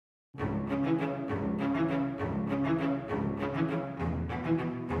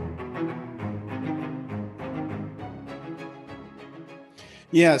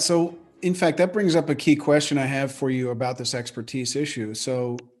Yeah. So, in fact, that brings up a key question I have for you about this expertise issue.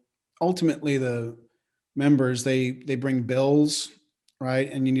 So, ultimately, the members they bring bills,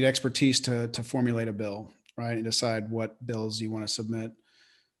 right? And you need expertise to formulate a bill, right, and decide what bills you want to submit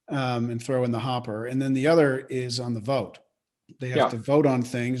and throw in the hopper. And then the other is on the vote. They have Yeah. to vote on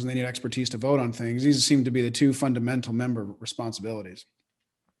things, and they need expertise to vote on things. These seem to be the two fundamental member responsibilities.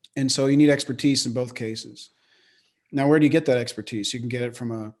 And so, you need expertise in both cases. Now, where do you get that expertise? You can get it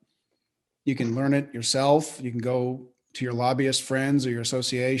from you can learn it yourself. You can go to your lobbyist friends or your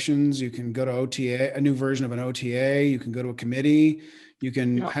associations. You can go to OTA, a new version of an OTA. You can go to a committee. You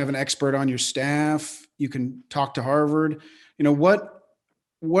can Yeah. have an expert on your staff. You can talk to Harvard.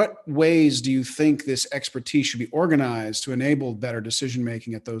 What ways do you think this expertise should be organized to enable better decision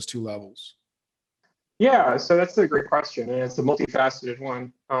making at those two levels? Yeah, so that's a great question, and it's a multifaceted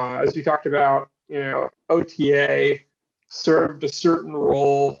one. As you talked about, OTA served a certain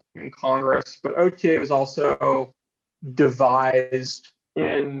role in Congress, but OTA was also devised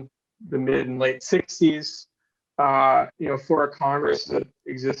in the mid and late 60s, for a Congress that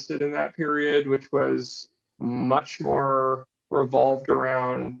existed in that period, which was much more revolved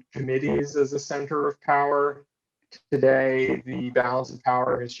around committees as a center of power. Today, the balance of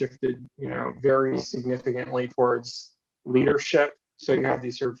power has shifted, very significantly towards leadership. So you have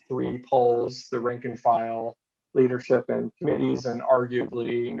these sort of three poles: the rank and file, leadership, and committees. And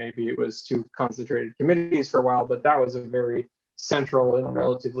arguably, maybe it was too concentrated committees for a while, but that was a very central and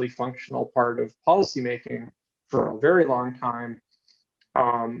relatively functional part of policymaking for a very long time.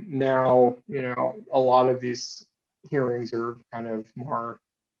 Now, a lot of these hearings are kind of more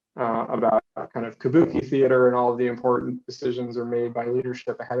about kind of kabuki theater, and all of the important decisions are made by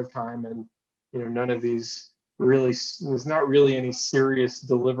leadership ahead of time. And none of these really, there's not really any serious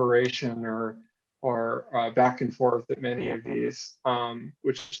deliberation or back and forth at many of these,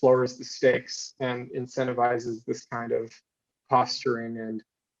 which lowers the stakes and incentivizes this kind of posturing and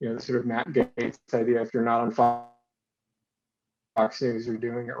the sort of Matt Gates idea: if you're not on Fox News, you're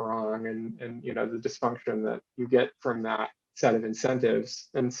doing it wrong, and the dysfunction that you get from that set of incentives.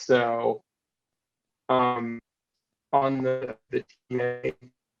 And so um, on the TA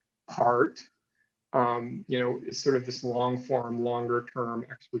part, it's sort of this long form, longer term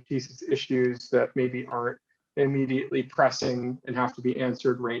expertise. It's issues that maybe aren't immediately pressing and have to be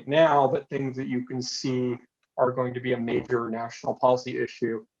answered right now, but things that you can see are going to be a major national policy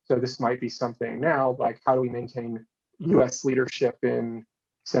issue. So this might be something now, like how do we maintain US leadership in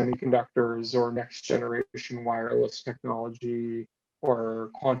semiconductors or next generation wireless technology or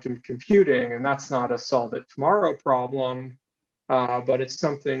quantum computing? And that's not a solve it tomorrow problem, but it's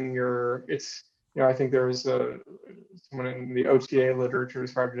something I think there was someone in the OTA literature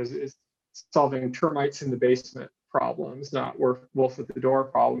described it as solving termites in the basement problems, not wolf at the door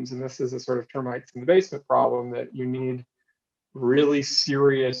problems. And this is a sort of termites in the basement problem that you need really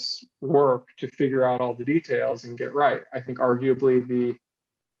serious work to figure out all the details and get right. I think arguably the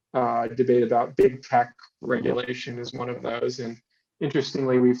debate about big tech regulation is one of those. And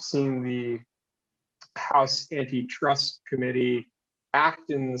interestingly, we've seen the House Antitrust Committee act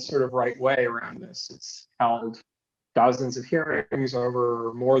in the sort of right way around this. It's held dozens of hearings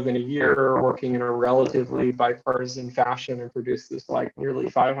over more than a year, working in a relatively bipartisan fashion, and produced this like nearly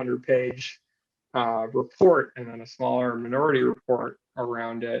 500-page report, and then a smaller minority report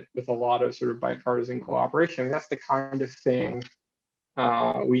around it with a lot of sort of bipartisan cooperation. And that's the kind of thing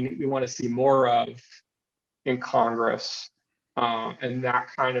we want to see more of in Congress, and that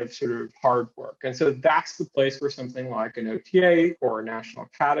kind of sort of hard work. And so that's the place where something like an OTA or national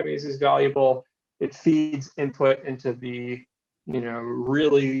academies is valuable. It feeds input into the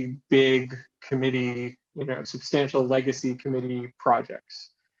really big committee, substantial legacy committee projects.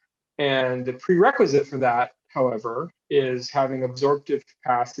 And the prerequisite for that, however, is having absorptive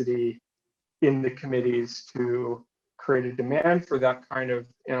capacity in the committees to create a demand for that kind of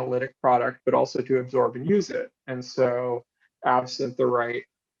analytic product, but also to absorb and use it. And so, absent the right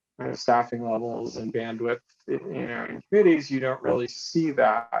kind of staffing levels and bandwidth, in committees, you don't really see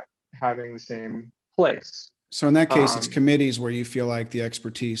that having the same place. So in that case, it's Um, committees where you feel like the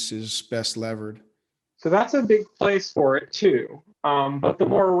expertise is best levered. so that's a big place for it too. But the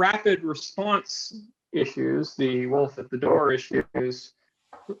more rapid response issues, the wolf at the door issues,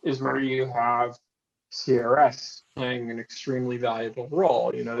 is where you have CRS playing an extremely valuable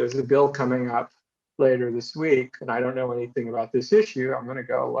role. There's a bill coming up later this week, and I don't know anything about this issue. I'm going to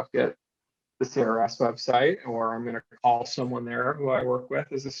go look at the CRS website, or I'm going to call someone there who I work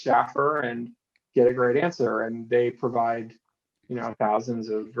with as a staffer and get a great answer. And they provide, thousands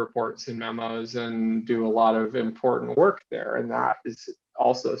of reports and memos and do a lot of important work there. And that is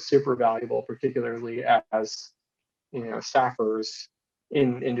also super valuable, particularly as staffers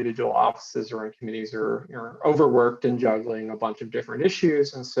in individual offices or in committees are overworked and juggling a bunch of different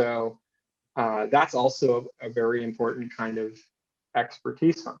issues. And so that's also a very important kind of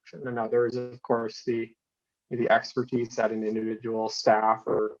expertise function. Another is, of course, the expertise at an individual staff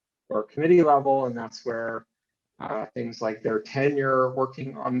or committee level, and that's where things like their tenure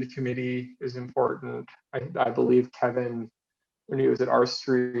working on the committee is important. I believe Kevin, when he was at R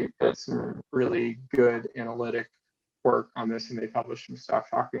Street, did some really good analytic work on this, and they published some stuff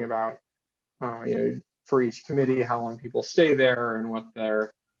talking about, for each committee, how long people stay there and what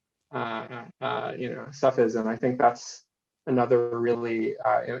their, stuff is. And I think that's another really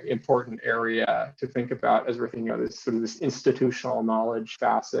important area to think about as we're thinking about this sort of this institutional knowledge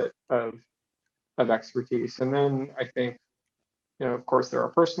facet of expertise. And then I think, of course, there are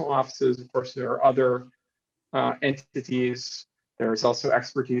personal offices. Of course, there are other entities. There's also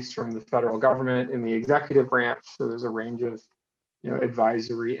expertise from the federal government in the executive branch. So there's a range of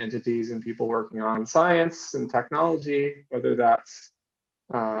advisory entities and people working on science and technology, whether that's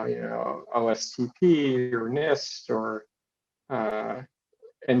OSTP or NIST or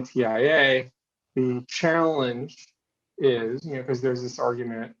NTIA. The challenge is, because there's this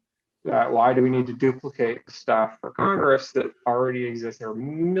argument that why do we need to duplicate the stuff for Congress that already exists? There are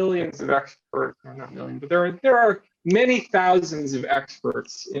millions of experts, or not millions, but there are many thousands of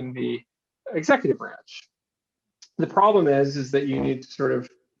experts in the executive branch. The problem is that you need to sort of,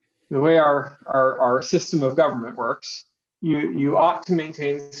 the way our system of government works, you ought to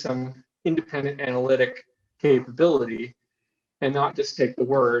maintain some independent analytic capability and not just take the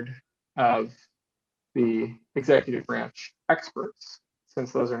word of the executive branch experts,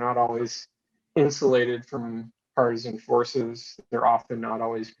 since those are not always insulated from partisan forces. They're often not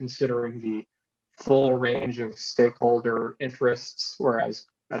always considering the full range of stakeholder interests, whereas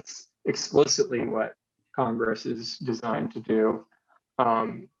that's explicitly what Congress is designed to do.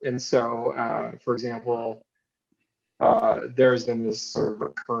 And so, for example, there's been this sort of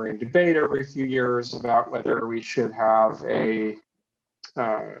recurring debate every few years about whether we should have a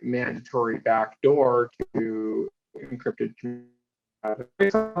mandatory backdoor to encrypted communications,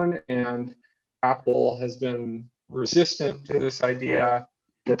 and Apple has been resistant to this idea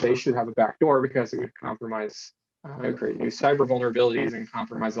that they should have a backdoor because it would compromise, create new cyber vulnerabilities and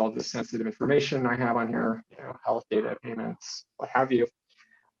compromise all the sensitive information I have on here, health data, payments, what have you.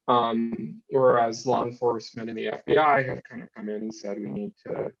 Whereas law enforcement and the FBI have kind of come in and said we need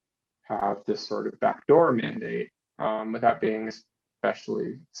to have this sort of backdoor mandate, without being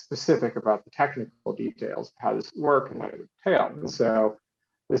especially specific about the technical details of how this would work and what it would entail. And so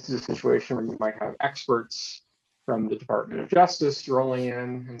this is a situation where you might have experts from the Department of Justice rolling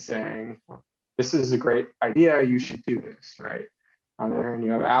in and saying, this is a great idea, you should do this, right? On the other hand,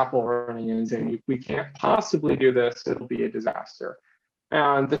 you have Apple running in and saying, we can't possibly do this, it'll be a disaster.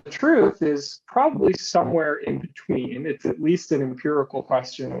 And the truth is probably somewhere in between. It's at least an empirical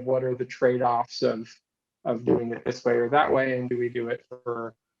question of what are the trade-offs of doing it this way or that way, and do we do it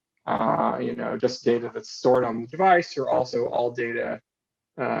for just data that's stored on the device, or also all data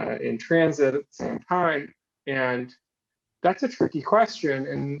in transit at the same time? And that's a tricky question,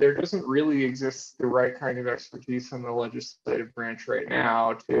 and there doesn't really exist the right kind of expertise in the legislative branch right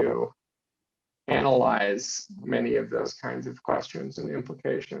now to analyze many of those kinds of questions and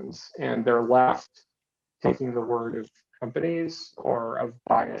implications, and they're left taking the word of companies or of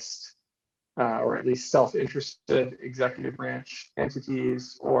biased or at least self-interested executive branch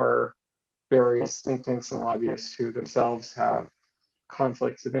entities or various think tanks and lobbyists who themselves have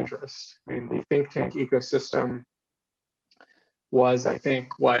conflicts of interest. I mean, the think tank ecosystem was, I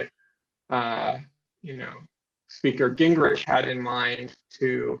think, what Speaker Gingrich had in mind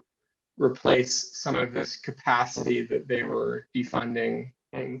to replace some of this capacity that they were defunding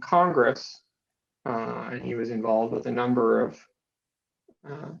in Congress. And he was involved with a number of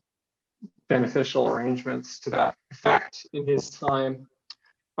beneficial arrangements to that effect in his time.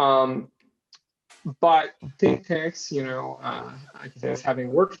 But think tanks, I can say as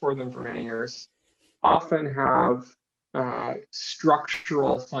having worked for them for many years, often have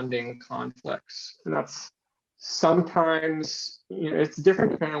structural funding conflicts. And that's sometimes, it's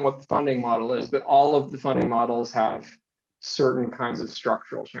different depending on what the funding model is, but all of the funding models have certain kinds of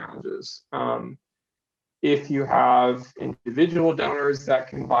structural challenges. If you have individual donors, that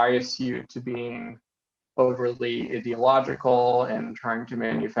can bias you to being overly ideological and trying to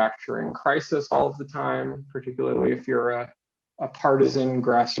manufacture in crisis all of the time, particularly if you're a partisan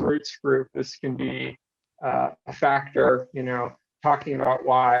grassroots group. This can be a factor, talking about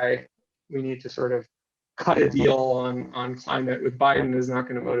why we need to sort of cut a deal on climate with Biden is not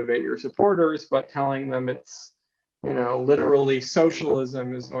going to motivate your supporters, but telling them it's, literally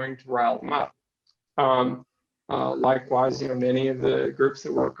socialism is going to rile them up. Likewise, many of the groups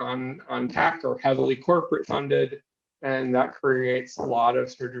that work on tech are heavily corporate funded, and that creates a lot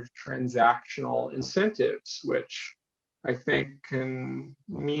of sort of transactional incentives, which I think can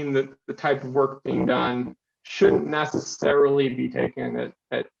mean that the type of work being done shouldn't necessarily be taken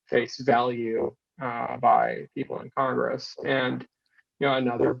at face value by people in Congress. And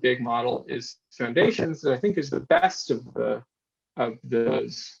another big model is foundations, that I think is the best of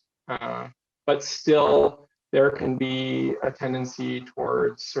those. But still, there can be a tendency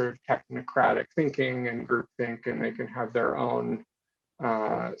towards sort of technocratic thinking and groupthink, and they can have their own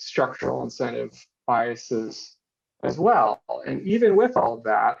structural incentive biases as well. And even with all of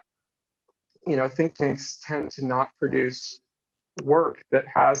that, think tanks tend to not produce work that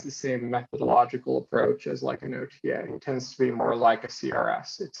has the same methodological approach as like an OTA. It tends to be more like a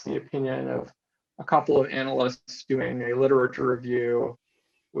CRS. It's the opinion of a couple of analysts doing a literature review,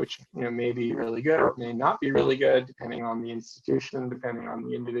 which may be really good or may not be really good, depending on the institution, depending on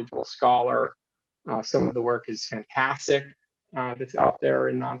the individual scholar. Some of the work is fantastic that's out there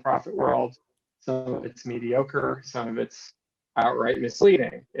in nonprofit world. Some of it's mediocre. Some of it's outright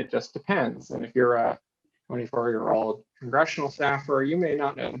misleading. It just depends. And if you're a 24-year-old congressional staffer, you may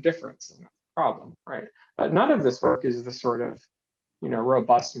not know the difference, and that's the problem, right? But none of this work is the sort of,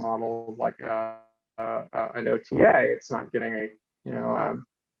 robust model like an OTA. It's not getting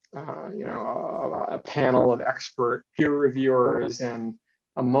a panel of expert peer reviewers and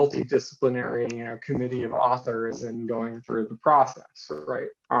a multidisciplinary, committee of authors and going through the process, right?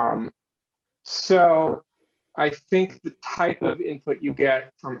 So I think the type of input you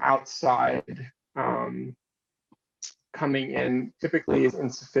get from outside coming in typically is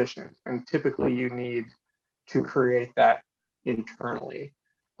insufficient, and typically you need to create that internally.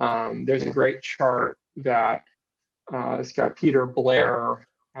 There's a great chart that it's got Peter Blair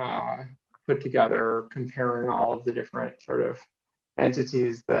put together, comparing all of the different sort of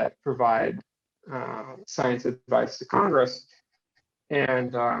entities that provide science advice to Congress,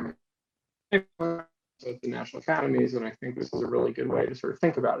 and the national academies. And I think this is a really good way to sort of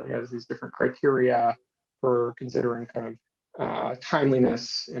think about it. It has these different criteria for considering kind of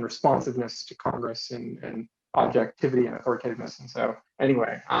timeliness and responsiveness to Congress and objectivity and authoritativeness. And so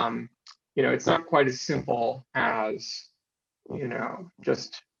anyway, it's not quite as simple as,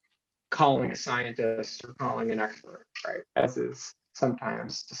 just calling a scientist or calling an expert, right? As is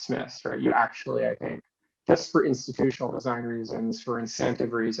sometimes dismissed, right? You actually, I think, just for institutional design reasons, for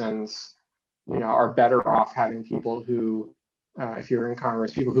incentive reasons, are better off having people who, if you're in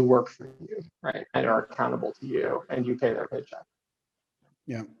Congress, people who work for you, right, and are accountable to you, and you pay their paycheck.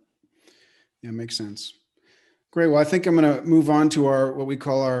 Yeah, makes sense. Great. Well, I think I'm going to move on to what we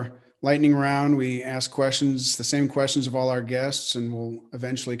call our lightning round. We ask questions, the same questions of all our guests, and we'll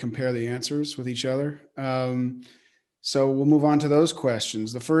eventually compare the answers with each other. So we'll move on to those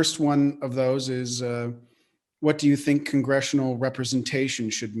questions. The first one of those is, what do you think congressional representation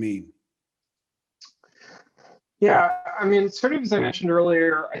should mean? Yeah, I mean, sort of as I mentioned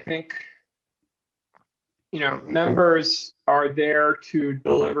earlier, I think, members are there to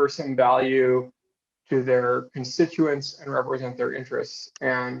deliver some value to their constituents and represent their interests.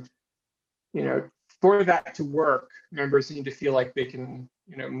 And, for that to work, members need to feel like they can,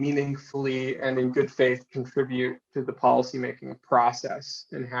 meaningfully and in good faith contribute to the policymaking process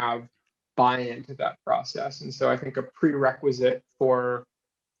and have buy-in to that process. And so I think a prerequisite for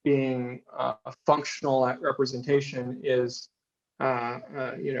being functional at representation is,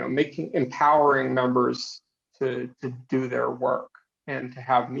 empowering members to do their work and to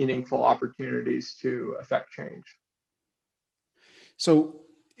have meaningful opportunities to affect change. So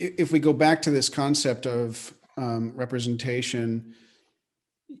if we go back to this concept of representation,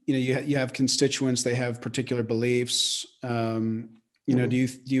 you have constituents, they have particular beliefs. Do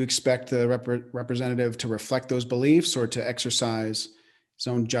you expect the representative to reflect those beliefs or to exercise his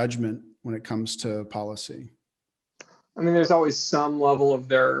own judgment when it comes to policy? I mean, there's always some level of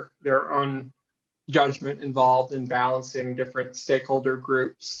their own judgment involved in balancing different stakeholder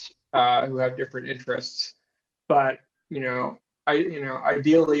groups who have different interests. But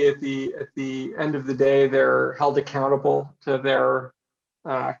ideally, at the end of the day, they're held accountable to their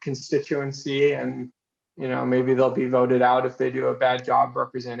constituency, and maybe they'll be voted out if they do a bad job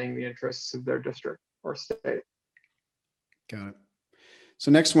representing the interests of their district or state. Got it. So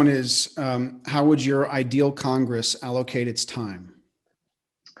next one is, how would your ideal Congress allocate its time?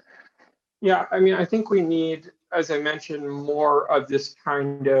 Yeah, I mean, I think we need, as I mentioned, more of this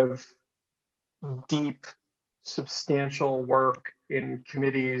kind of deep, substantial work in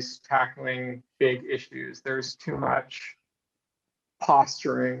committees tackling big issues. There's too much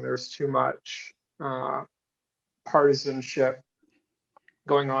posturing. There's too much partisanship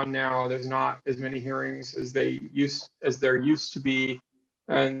going on now. There's not as many hearings as there used to be,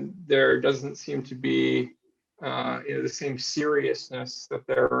 and there doesn't seem to be the same seriousness that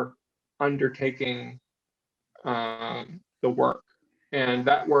they're undertaking the work. And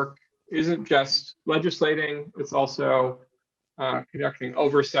that work isn't just legislating, it's also conducting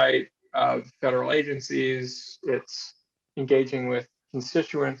oversight of federal agencies, it's engaging with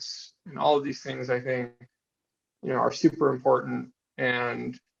constituents, and all of these things I think are super important.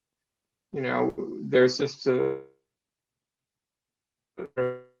 And there's just a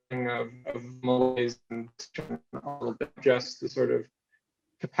thing of malaise and a little bit, just the sort of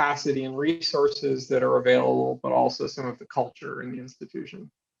capacity and resources that are available, but also some of the culture in the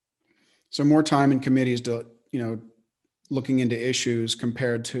institution. So more time in committees to, looking into issues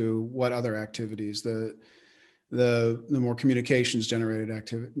compared to what other activities, the more communications generated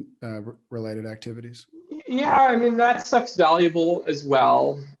related activities. Yeah, I mean, that stuff's valuable as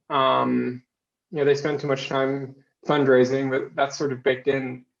well. They spend too much time fundraising, but that's sort of baked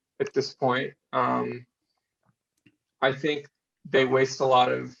in at this point. I think they waste a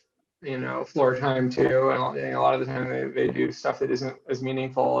lot of floor time too, and a lot of the time they do stuff that isn't as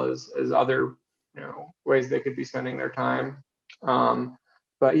meaningful as other ways they could be spending their time.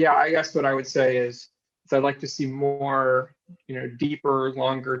 But yeah, I guess what I would say is I'd like to see more deeper,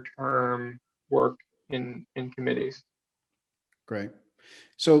 longer term work in committees. Great.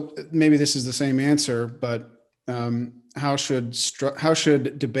 So maybe this is the same answer, but how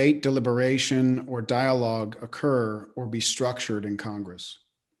should debate, deliberation, or dialogue occur or be structured in Congress?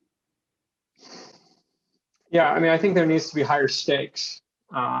 Yeah, I mean, I think there needs to be higher stakes.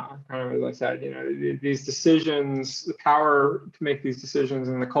 Kind of as I said, these decisions, the power to make these decisions,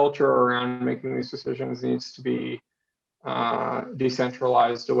 and the culture around making these decisions needs to be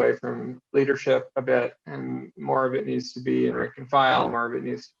decentralized away from leadership a bit, and more of it needs to be in rank and file, more of it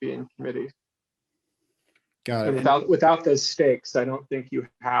needs to be in committees. Got it. And without those stakes, I don't think you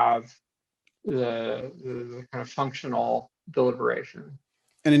have the kind of functional deliberation.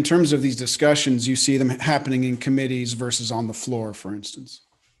 And in terms of these discussions, you see them happening in committees versus on the floor, for instance?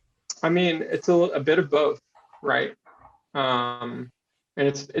 I mean, it's a bit of both, right? And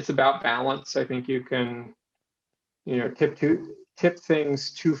it's about balance. I think you can, tip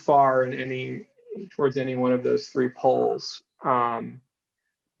things too far towards any one of those three poles.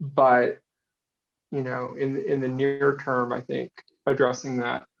 But in the near term, I think addressing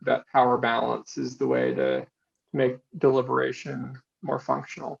that power balance is the way to make deliberation more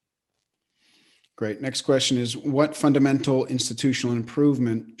functional. Great. Next question is, what fundamental institutional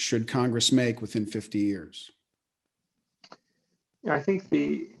improvement should Congress make within 50 years? I think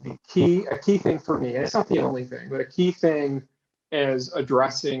a key thing for me, and it's not the only thing, but a key thing is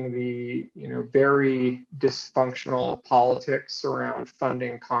addressing the very dysfunctional politics around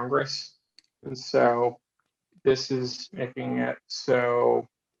funding Congress. And so this is making it so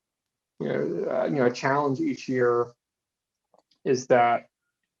a challenge each year is that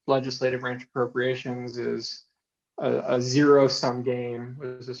legislative branch appropriations is a zero-sum game,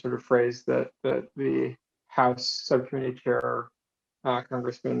 was a sort of phrase that the House Subcommittee Chair,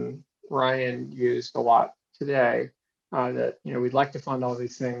 Congressman Ryan, used a lot today. That we'd like to fund all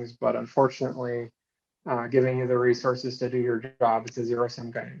these things, but unfortunately, giving you the resources to do your job, it's a zero-sum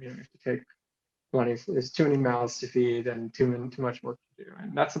game. You have to take money. There's too many mouths to feed and too much work to do,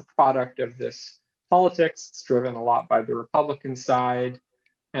 and that's a product of this politics. It's driven a lot by the Republican side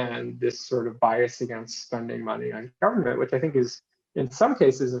and this sort of bias against spending money on government, which I think is in some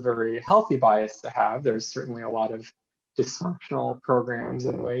cases a very healthy bias to have. There's certainly a lot of dysfunctional programs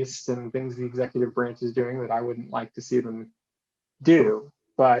and waste and things the executive branch is doing that I wouldn't like to see them do.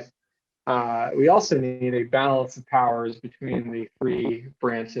 But we also need a balance of powers between the three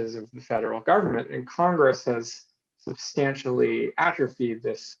branches of the federal government, and Congress has substantially atrophied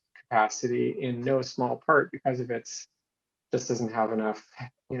this capacity in no small part because of its just doesn't have enough,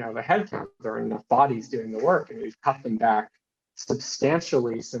 the headcount. There aren't enough bodies doing the work, and we've cut them back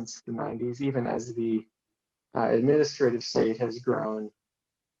substantially since the 90s, even as the administrative state has grown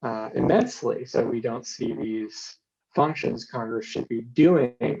immensely. So we don't see these functions Congress should be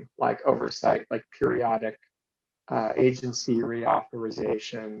doing, like oversight, like periodic agency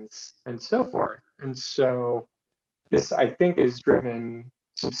reauthorizations, and so forth. And so this, I think, is driven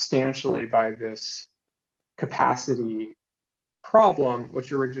substantially by this capacity problem,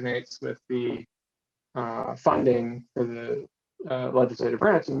 which originates with the funding for the legislative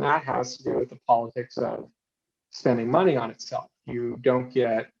branch, and that has to do with the politics of spending money on itself. You don't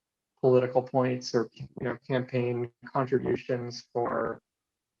get political points or campaign contributions for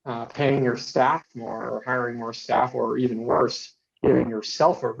paying your staff more or hiring more staff, or even worse, giving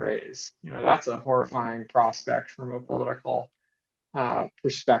yourself a raise. That's a horrifying prospect from a political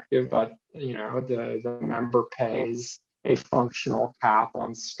perspective, but the member pays a functional cap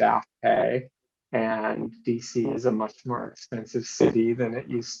on staff pay, and DC is a much more expensive city than it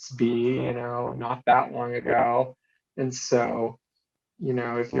used to be, not that long ago. And so,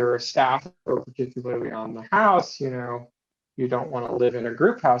 if you're a staff, or particularly on the House, you don't want to live in a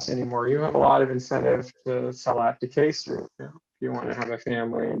group house anymore. You have a lot of incentive to sell out to K Street if you want to have a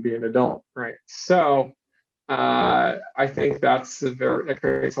family and be an adult, right? So I think that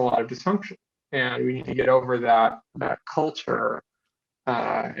creates a lot of dysfunction, and we need to get over that culture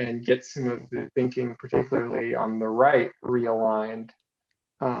and get some of the thinking, particularly on the right, realigned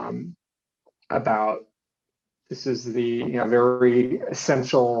about this is the very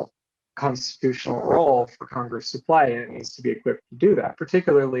essential constitutional role for Congress to play, and it needs to be equipped to do that.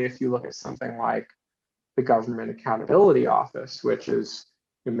 Particularly if you look at something like the Government Accountability Office, which is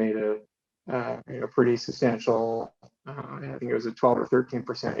made a pretty substantial, I think it was a 12 or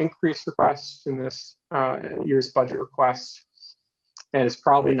 13% increase request in this year's budget request, and it's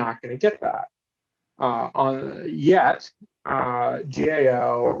probably not going to get that. Yet,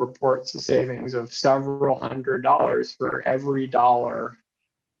 GAO reports a savings of several $100s for every dollar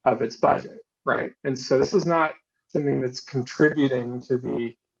of its budget, right? And so this is not something that's contributing to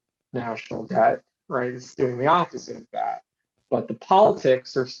the national debt, right? It's doing the opposite of that. But the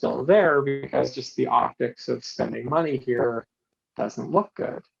politics are still there because just the optics of spending money here doesn't look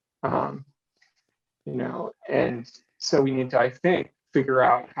good. And so we need to, I think, figure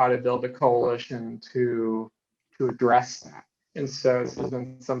out how to build a coalition to address that. And so this has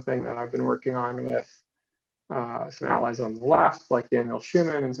been something that I've been working on with some allies on the left, like Daniel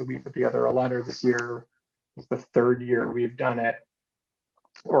Schumann. And so we put together a letter this year. It's the third year we've done it,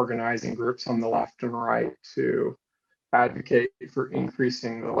 organizing groups on the left and right to advocate for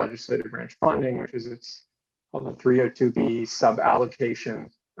increasing the legislative branch funding, which is its called the 302B sub-allocation,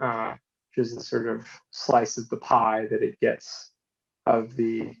 which is the sort of slice of the pie that it gets of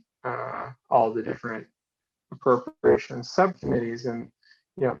the all the different appropriation subcommittees. And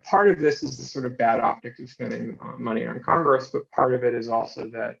part of this is the sort of bad optics of spending money on Congress, but part of it is also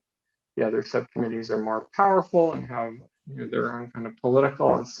that the other subcommittees are more powerful and have their own kind of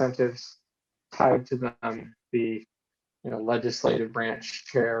political incentives tied to them. The legislative branch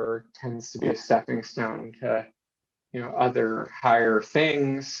chair tends to be a stepping stone to other higher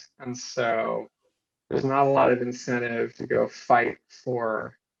things, and so there's not a lot of incentive to go fight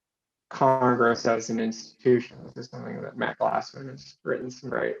for Congress as an institution. This is something that Matt Glassman has written some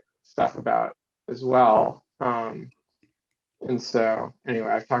great stuff about as well. And so anyway,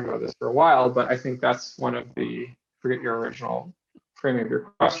 I've talked about this for a while, but I think that's one of the, forget your original framing of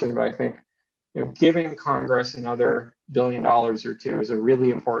your question, but I think giving Congress another $1 billion or two is a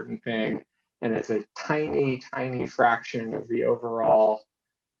really important thing, and it's a tiny, tiny fraction of the overall,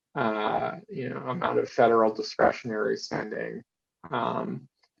 amount of federal discretionary spending.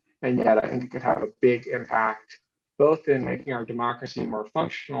 And yet, I think it could have a big impact, both in making our democracy more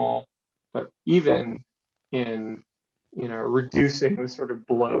functional, but even in reducing the sort of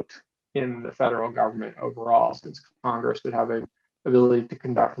bloat in the federal government overall, since Congress would have an ability to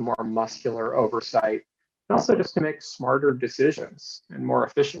conduct more muscular oversight, and also just to make smarter decisions and more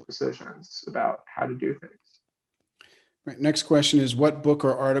efficient decisions about how to do things. Right. Next question is, what book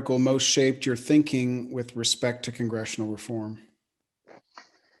or article most shaped your thinking with respect to congressional reform?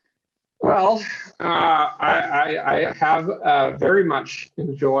 Well, I have very much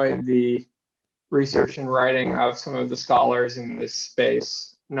enjoyed the research and writing of some of the scholars in this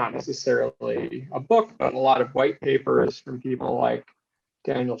space, not necessarily a book, but a lot of white papers from people like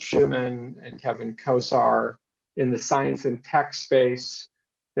Daniel Schumann and Kevin Kosar. In the science and tech space,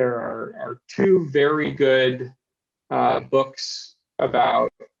 there are two very good books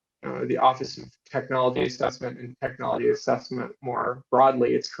about the Office of Technology Assessment and Technology Assessment more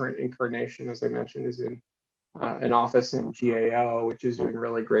broadly. Its current incarnation, as I mentioned, is in an office in GAO, which is doing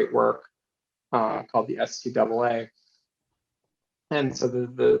really great work, called the STAA. And so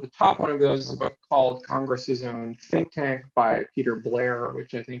the top one of those is a book called Congress's Own Think Tank by Peter Blair,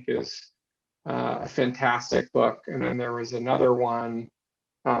 which I think is a fantastic book. And then there was another one,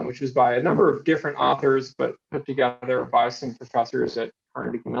 which was by a number of different authors, but put together by some professors at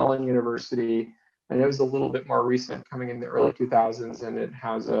Carnegie Mellon University. And it was a little bit more recent, coming in the early 2000s, and it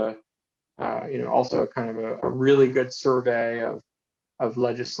has a also kind of a really good survey of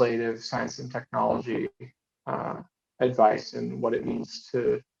legislative science and technology advice and what it means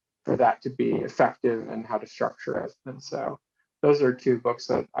for that to be effective and how to structure it. And so those are two books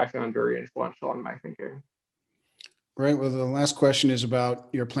that I found very influential in my thinking. Great. Well, the last question is about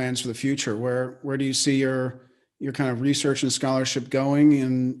your plans for the future. Where do you see your kind of research and scholarship going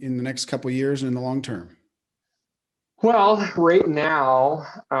in the next couple of years and in the long term? Well, right now,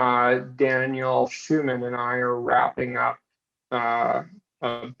 Daniel Schumann and I are wrapping up a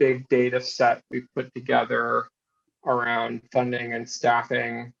big data set we put together around funding and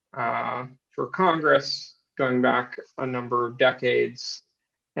staffing for Congress going back a number of decades.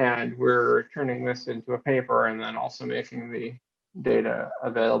 And we're turning this into a paper and then also making the data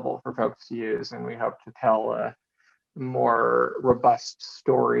available for folks to use. And we hope to tell a more robust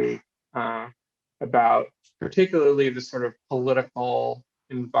story about particularly the sort of political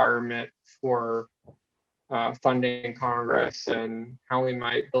environment for funding Congress and how we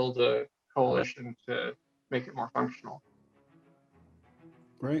might build a coalition to make it more functional.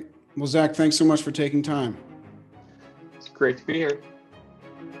 Great. Well, Zach, thanks so much for taking time. It's great to be here.